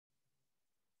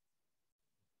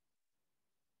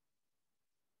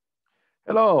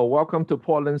Hello, welcome to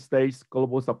Portland State's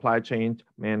Global Supply Chain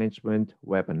Management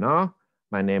webinar.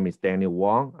 My name is Daniel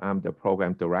Wong. I'm the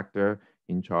Program Director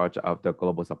in charge of the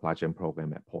Global Supply Chain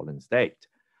Program at Portland State.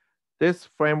 This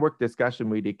framework discussion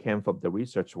really came from the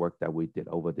research work that we did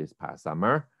over this past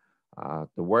summer.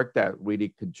 The work that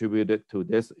really contributed to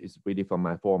this is really from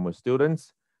my former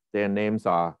students. Their names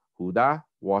are Huda,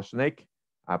 Washnik,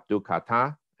 Abdul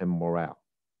Khattah, and Morel.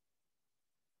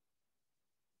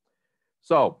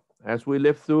 So, as we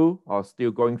live through or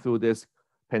still going through this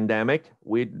pandemic,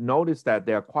 we noticed that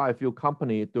there are quite a few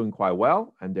companies doing quite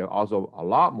well, and there are also a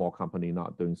lot more companies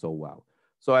not doing so well.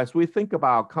 So as we think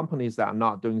about companies that are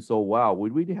not doing so well, we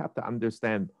really have to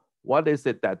understand what is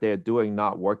it that they're doing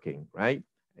not working, right?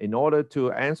 In order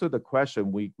to answer the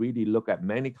question, we really look at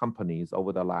many companies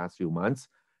over the last few months,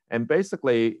 and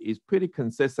basically it's pretty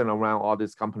consistent around all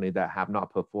these companies that have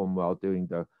not performed well during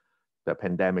the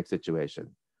pandemic situation.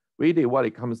 Really, what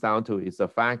it comes down to is the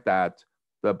fact that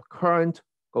the current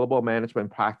global management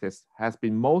practice has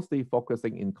been mostly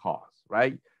focusing in cost,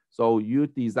 right? So you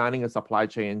designing a supply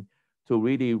chain to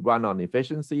really run on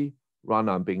efficiency, run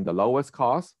on being the lowest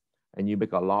cost, and you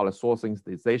make a lot of sourcing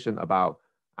decision about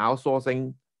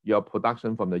outsourcing your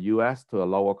production from the US to a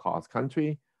lower cost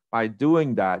country. By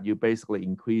doing that, you basically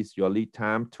increase your lead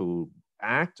time to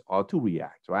act or to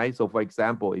react, right? So for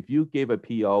example, if you give a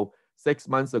PO 6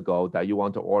 months ago that you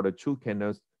want to order two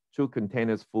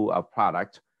containers full of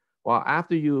product, well,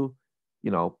 after you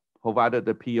provided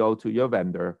the PO to your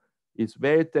vendor, it's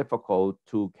very difficult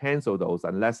to cancel those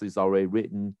unless it's already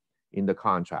written in the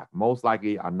contract. Most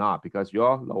likely are not, because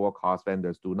your lower cost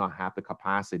vendors do not have the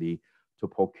capacity to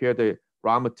procure the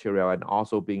raw material and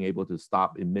also being able to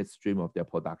stop in midstream of their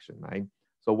production, right?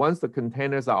 So once the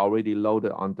containers are already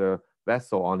loaded on the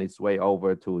vessel on its way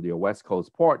over to the West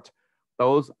Coast port,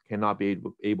 those cannot be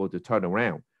able to turn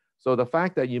around. So the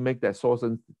fact that you make that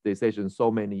sourcing decision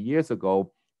so many years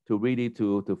ago to really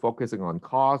to focusing on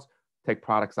cost, take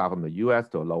products out from the US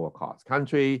to a lower cost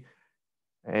country,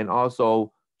 and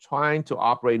also trying to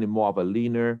operate in more of a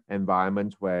leaner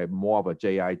environment where more of a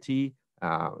JIT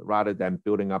rather than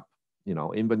building up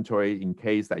inventory in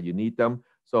case that you need them.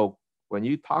 So when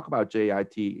you talk about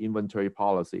JIT inventory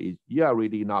policy, you are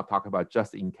really not talking about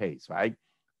just in case, right?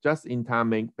 Just in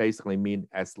time basically mean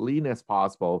as lean as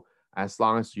possible as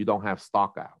long as you don't have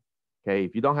stock out. Okay,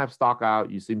 if you don't have stock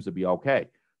out, you seem to be okay.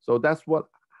 So that's what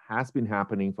has been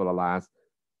happening for the last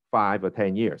 5 or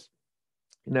 10 years.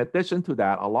 In addition to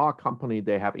that, a lot of companies,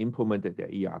 they have implemented their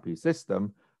ERP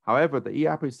system. However, the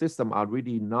ERP system are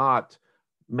really not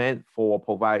meant for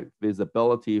provide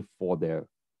visibility for their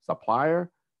supplier.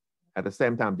 At the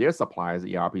same time, their suppliers'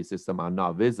 ERP system are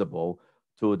not visible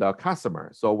to the customer.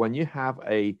 So when you have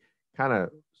a kind of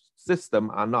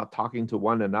system are not talking to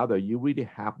one another, you really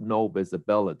have no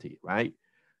visibility, right?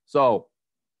 So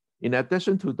in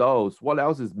addition to those, what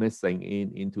else is missing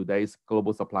in today's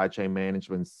global supply chain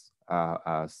management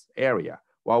area?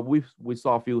 Well, we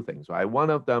saw a few things, right? One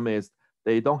of them is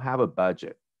they don't have a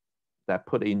budget that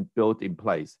built in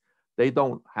place. They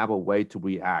don't have a way to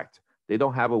react. They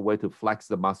don't have a way to flex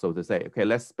the muscle to say, okay,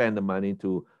 let's spend the money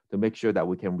to make sure that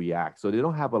we can react. So they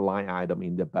don't have a line item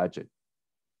in the budget.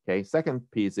 Okay, second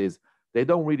piece is they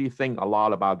don't really think a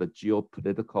lot about the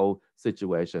geopolitical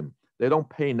situation. They don't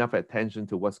pay enough attention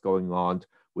to what's going on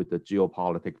with the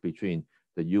geopolitics between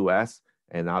the US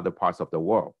and other parts of the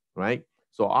world, right?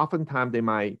 So oftentimes they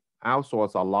might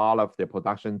outsource a lot of their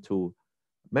production to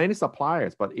many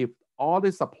suppliers, but if all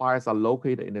the suppliers are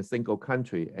located in a single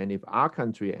country, and if our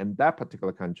country and that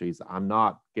particular countries are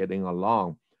not getting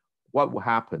along, what will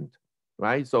happen,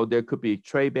 right? So there could be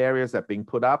trade barriers that are being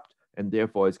put up, and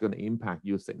therefore it's going to impact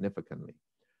you significantly.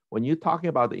 When you're talking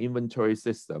about the inventory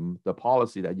system, the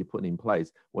policy that you put in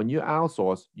place, when you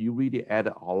outsource, you really add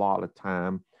a lot of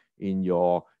time in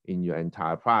your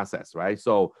entire process, right?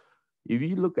 So if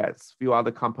you look at a few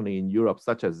other companies in Europe,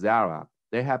 such as Zara,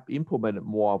 they have implemented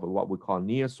more of what we call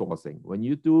near sourcing. When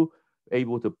you do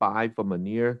able to buy from a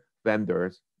near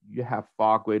vendors, you have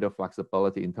far greater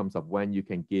flexibility in terms of when you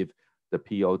can give the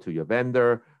PO to your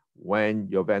vendor, when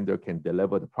your vendor can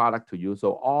deliver the product to you.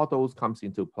 So all those comes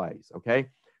into place, okay?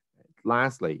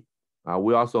 Lastly,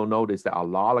 we also noticed that a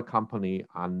lot of companies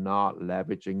are not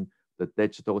leveraging the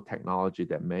digital technology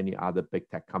that many other big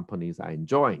tech companies are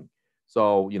enjoying.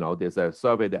 So, there's a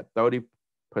survey that 30%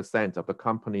 of the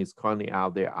companies currently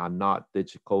out there are not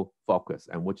digital focused,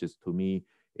 and which is, to me,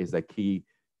 is a key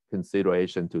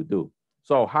consideration to do.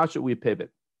 So how should we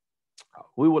pivot?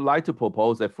 We would like to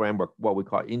propose a framework, what we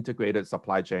call integrated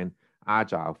supply chain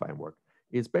agile framework.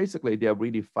 It's basically, there are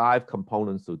really 5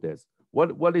 components to this.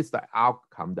 What is the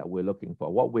outcome that we're looking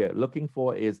for? What we're looking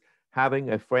for is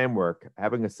having a framework,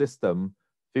 having a system,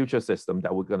 future system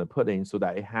that we're going to put in so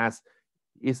that it has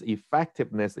its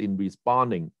effectiveness in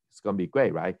responding is going to be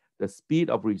great, right? The speed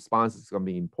of response is going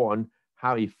to be important.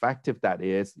 How effective that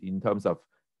is in terms of,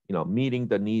 meeting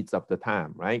the needs of the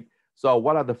time, right? So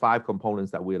what are the 5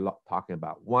 components that we're talking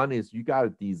about? One is you got to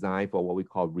design for what we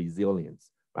call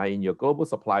resilience, right? In your global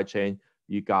supply chain,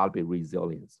 you got to be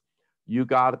resilient. You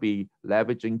got to be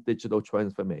leveraging digital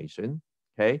transformation,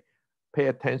 okay? Pay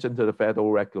attention to the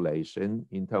federal regulation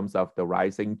in terms of the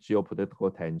rising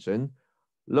geopolitical tension.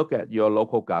 Look at your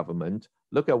local government.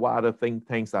 Look at what other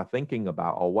things are thinking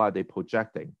about or what are they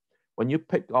projecting. When you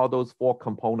pick all those 4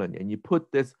 components and you put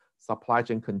this supply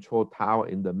chain control tower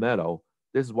in the middle,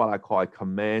 this is what I call a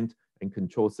command and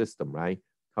control system, right?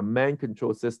 Command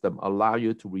control system allow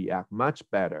you to react much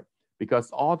better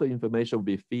because all the information will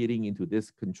be feeding into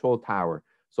this control tower.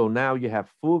 So now you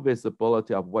have full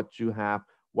visibility of what you have,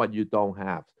 what you don't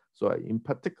have. So in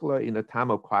particular, in a time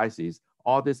of crisis,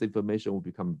 all this information will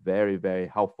become very, very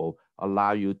helpful,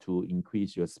 allow you to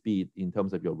increase your speed in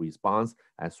terms of your response,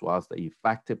 as well as the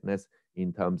effectiveness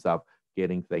in terms of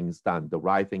getting things done, the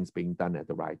right things being done at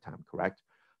the right time, correct?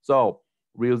 So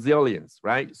resilience,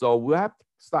 right? So we have to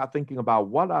start thinking about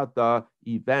what are the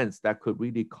events that could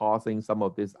really causing some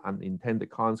of this unintended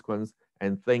consequence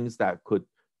and things that could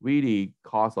really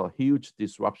cause a huge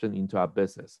disruption into our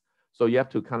business. So you have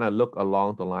to kind of look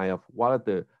along the line of what are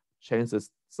the chances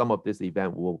some of this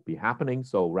event will be happening.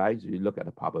 So, right, you look at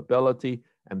the probability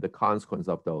and the consequence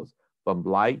of those from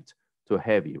light to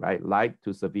heavy, right? Light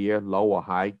to severe, low or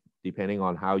high, depending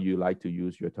on how you like to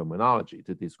use your terminology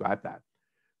to describe that.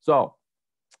 So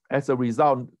as a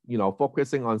result,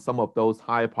 focusing on some of those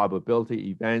high probability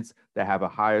events that have a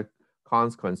higher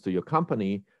consequence to your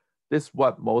company, this is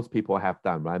what most people have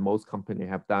done, right? Most companies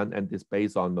have done, and this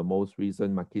based on the most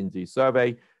recent McKinsey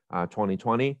survey,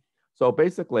 2020. So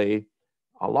basically,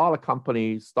 a lot of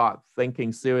companies start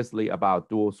thinking seriously about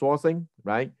dual sourcing,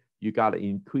 right? You got to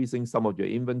increasing some of your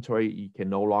inventory. You can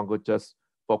no longer just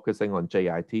focusing on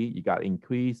JIT. You got to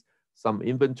increase some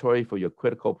inventory for your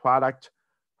critical product.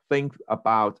 Think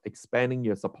about expanding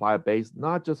your supplier base,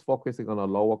 not just focusing on a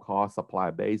lower cost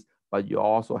supplier base, but you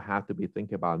also have to be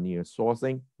thinking about near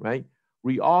sourcing, right?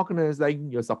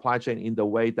 Reorganizing your supply chain in the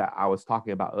way that I was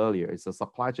talking about earlier. It's a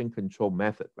supply chain control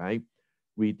method, right?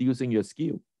 Reducing your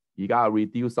SKU. You got to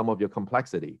reduce some of your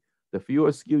complexity. The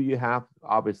fewer SKU you have,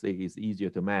 obviously, is easier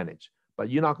to manage, but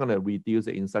you're not going to reduce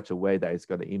it in such a way that it's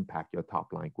going to impact your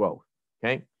top line growth,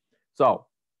 okay? So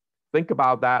think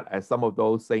about that as some of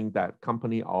those things that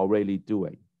company are already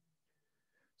doing.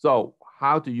 So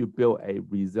how do you build a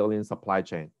resilient supply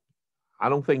chain? I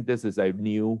don't think this is a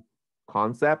new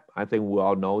concept. I think we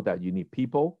all know that you need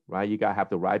people, right? You got to have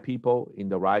the right people in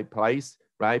the right place,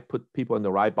 right? Put people in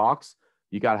the right box.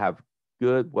 You got to have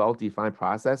good, well-defined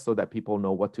process so that people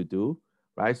know what to do,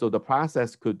 right? So the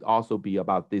process could also be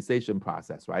about decision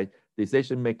process, right?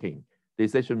 Decision making,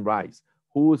 decision rights.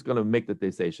 Who is going to make the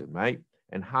decision, right?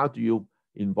 And how do you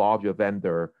involve your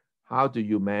vendor? How do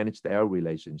you manage their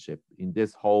relationship in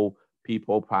this whole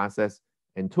people process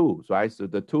and tools, right? So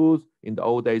the tools in the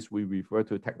old days, we refer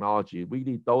to technology.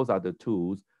 Really, those are the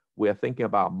tools. We're thinking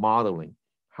about modeling.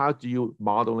 How do you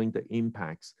modeling the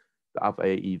impacts of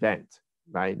an event,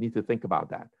 right? Need to think about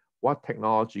that. What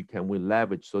technology can we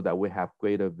leverage so that we have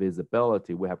greater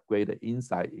visibility, we have greater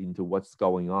insight into what's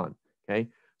going on, okay?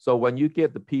 So when you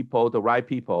get the people, the right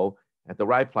people at the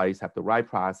right place, have the right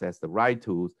process, the right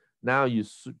tools, now you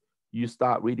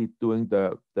start really doing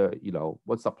the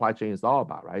what supply chain is all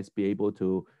about, right? It's be able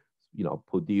to,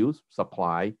 produce,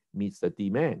 supply, meets the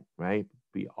demand, right?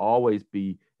 Always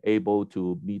be able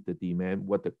to meet the demand,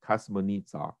 what the customer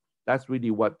needs are. That's really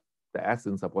what the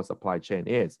essence of what supply chain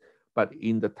is. But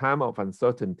in the time of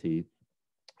uncertainty,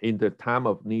 in the time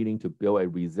of needing to build a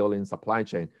resilient supply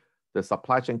chain, the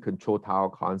supply chain control tower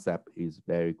concept is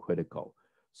very critical.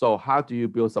 So how do you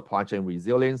build supply chain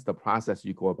resilience? The process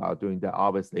you go about doing that,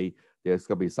 obviously, there's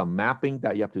going to be some mapping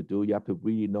that you have to do. You have to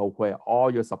really know where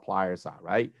all your suppliers are,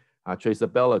 right?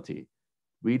 Traceability,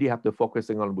 really have to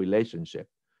focusing on relationship.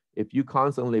 If you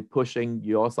constantly pushing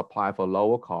your supply for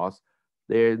lower cost,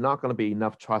 there's not going to be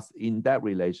enough trust in that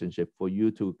relationship for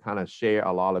you to kind of share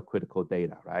a lot of critical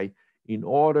data, right? In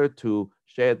order to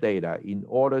share data, in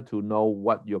order to know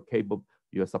what your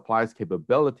supplier's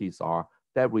capabilities are,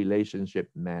 that relationship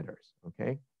matters,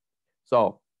 okay?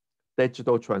 So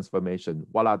digital transformation,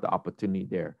 what are the opportunities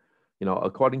there?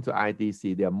 According to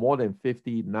IDC, there are more than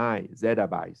 59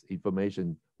 zettabytes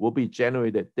information will be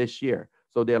generated this year.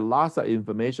 So there are lots of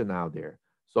information out there.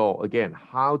 So again,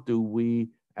 how do we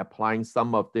applying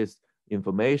some of this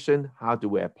information? How do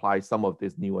we apply some of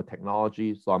this newer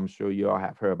technology? So I'm sure you all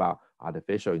have heard about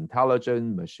artificial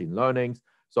intelligence, machine learning.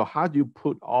 So how do you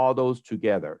put all those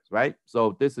together, right?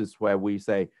 So this is where we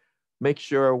say, make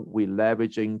sure we're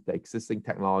leveraging the existing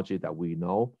technology that we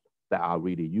know that are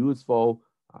really useful,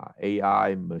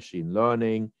 AI, machine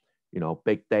learning,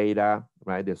 big data,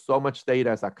 right? There's so much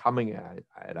data that's coming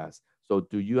at us. So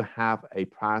do you have a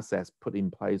process put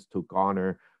in place to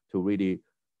garner, to really,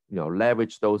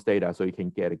 leverage those data so you can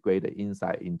get a greater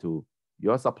insight into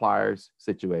your suppliers'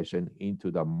 situation,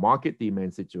 into the market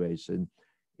demand situation,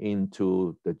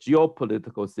 into the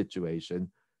geopolitical situation.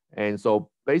 And so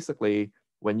basically,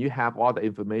 when you have all the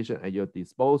information at your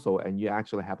disposal and you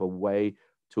actually have a way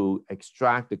to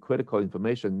extract the critical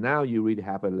information, now you really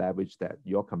have a leverage that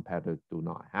your competitors do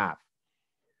not have.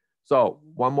 So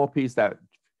one more piece that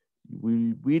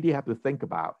we really have to think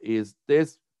about is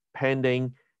this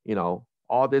pending,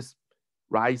 all this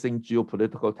rising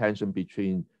geopolitical tension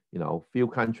between, few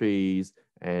countries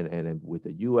and with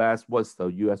the US. What's the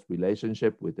US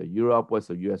relationship with the Europe? What's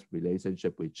the US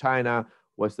relationship with China?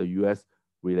 What's the US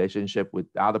relationship with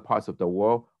other parts of the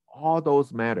world? All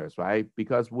those matters, right?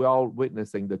 Because we're all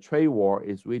witnessing the trade war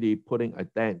is really putting a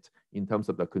dent in terms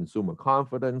of the consumer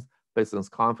confidence, business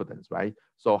confidence, right?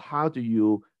 So how do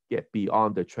you get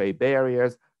beyond the trade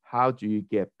barriers? How do you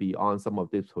get beyond some of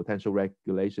this potential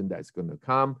regulation that's going to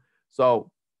come? So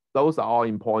those are all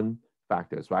important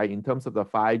factors, right? In terms of the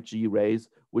 5G race,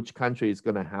 which country is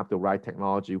going to have the right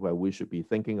technology where we should be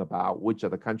thinking about, which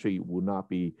other country will not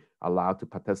be allowed to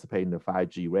participate in the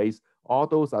 5G race. All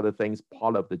those are the things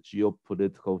part of the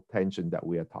geopolitical tension that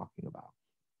we are talking about.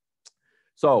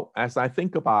 So as I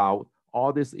think about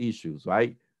all these issues,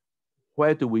 right,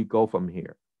 where do we go from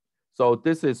here? So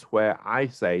this is where I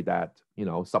say that,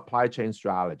 supply chain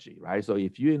strategy, right? So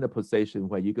if you're in a position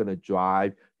where you're going to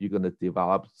drive, you're going to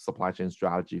develop supply chain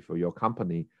strategy for your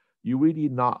company, you really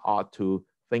not ought to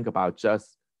think about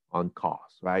just on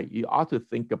cost, right? You ought to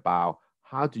think about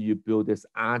how do you build this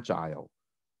agile,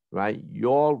 right?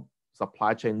 Your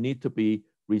supply chain need to be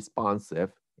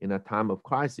responsive in a time of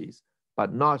crisis,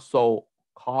 but not so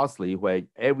costly where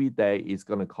every day is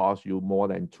going to cost you more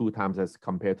than 2 times as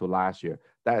compared to last year.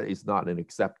 That is not an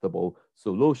acceptable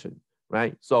solution,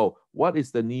 right? So what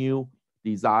is the new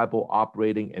desirable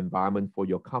operating environment for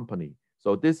your company?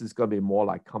 So this is going to be more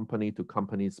like company to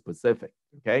company specific,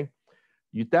 okay?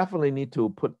 You definitely need to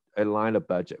put a line of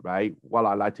budget, right? What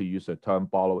I like to use the term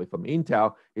borrow it from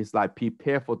Intel is like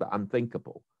prepare for the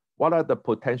unthinkable. What are the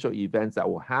potential events that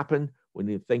will happen when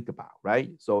you think about, right?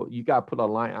 So you got to put a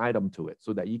line item to it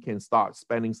so that you can start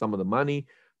spending some of the money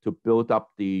to build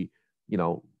up the,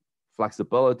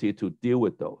 flexibility to deal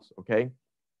with those, okay?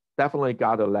 Definitely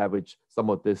got to leverage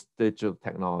some of this digital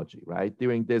technology, right?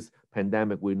 During this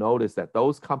pandemic, we noticed that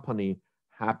those companies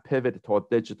have pivoted toward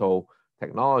digital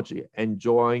technology,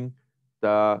 enjoying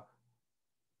the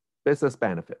business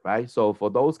benefit, right? So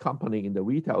for those companies in the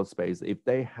retail space, if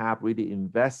they have really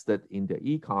invested in the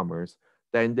e-commerce,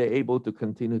 then they're able to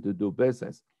continue to do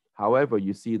business. However,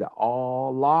 you see that a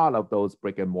lot of those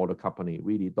brick and mortar companies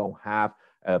really don't have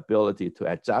ability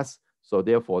to adjust. So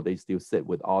therefore, they still sit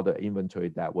with all the inventory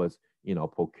that was,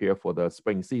 procured for the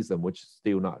spring season, which is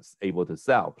still not able to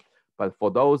sell. But for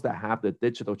those that have the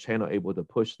digital channel able to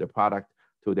push the product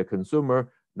to the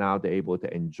consumer, now they're able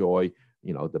to enjoy,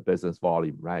 the business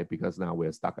volume, right? Because now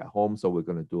we're stuck at home, so we're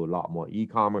going to do a lot more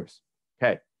e-commerce.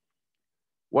 Okay.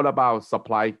 What about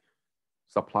supply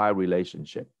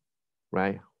relationship,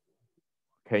 right?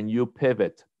 Can you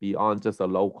pivot beyond just a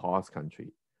low-cost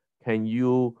country? Can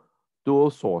you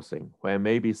dual sourcing, where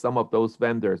maybe some of those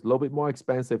vendors a little bit more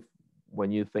expensive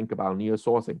when you think about near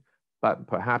sourcing, but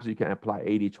perhaps you can apply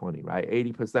 80-20, right?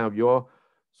 80% of your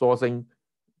sourcing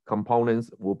components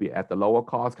will be at the lower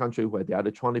cost country, where the other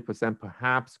 20%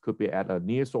 perhaps could be at a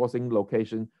near sourcing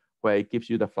location where it gives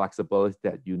you the flexibility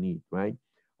that you need, right?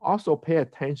 Also pay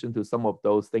attention to some of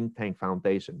those think tank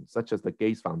foundations, such as the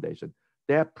Gates Foundation.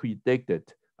 They're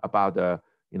predicted about the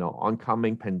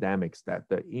oncoming pandemics, that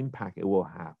the impact it will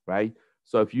have, right?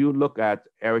 So if you look at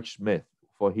Eric Schmidt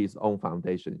for his own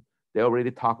foundation, they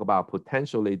already talk about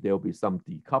potentially there'll be some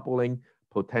decoupling,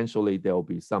 potentially there'll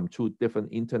be some 2 different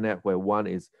internet where one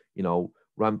is,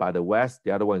 run by the West,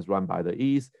 the other one is run by the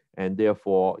East, and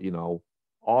therefore,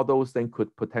 all those things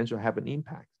could potentially have an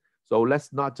impact. So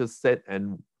let's not just sit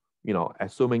and,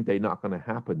 assuming they're not going to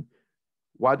happen.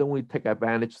 Why don't we take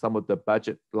advantage of some of the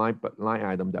budget line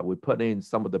item that we put in,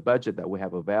 some of the budget that we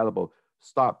have available,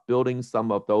 start building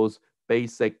some of those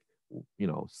basic,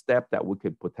 step that we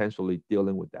could potentially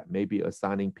dealing with that, maybe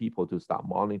assigning people to start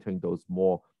monitoring those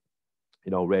more,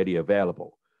 ready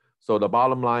available. So the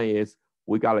bottom line is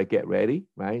we got to get ready,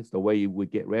 right? So the way we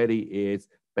get ready is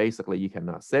basically you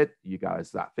cannot sit. You got to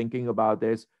start thinking about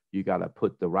this. You got to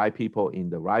put the right people in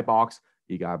the right box.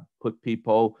 You got to put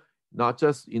people not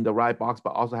just in the right box,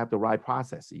 but also have the right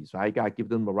processes, right? You got to give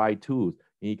them the right tools.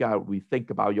 And you got to rethink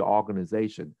about your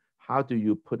organization. How do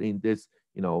you put in this,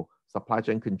 supply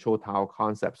chain control tower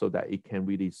concept so that it can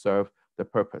really serve the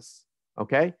purpose,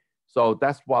 okay? So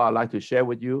that's what I'd like to share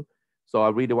with you. So I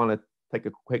really want to take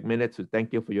a quick minute to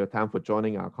thank you for your time for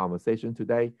joining our conversation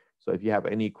today. So if you have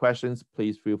any questions,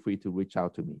 please feel free to reach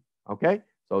out to me, okay?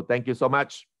 So thank you so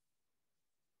much.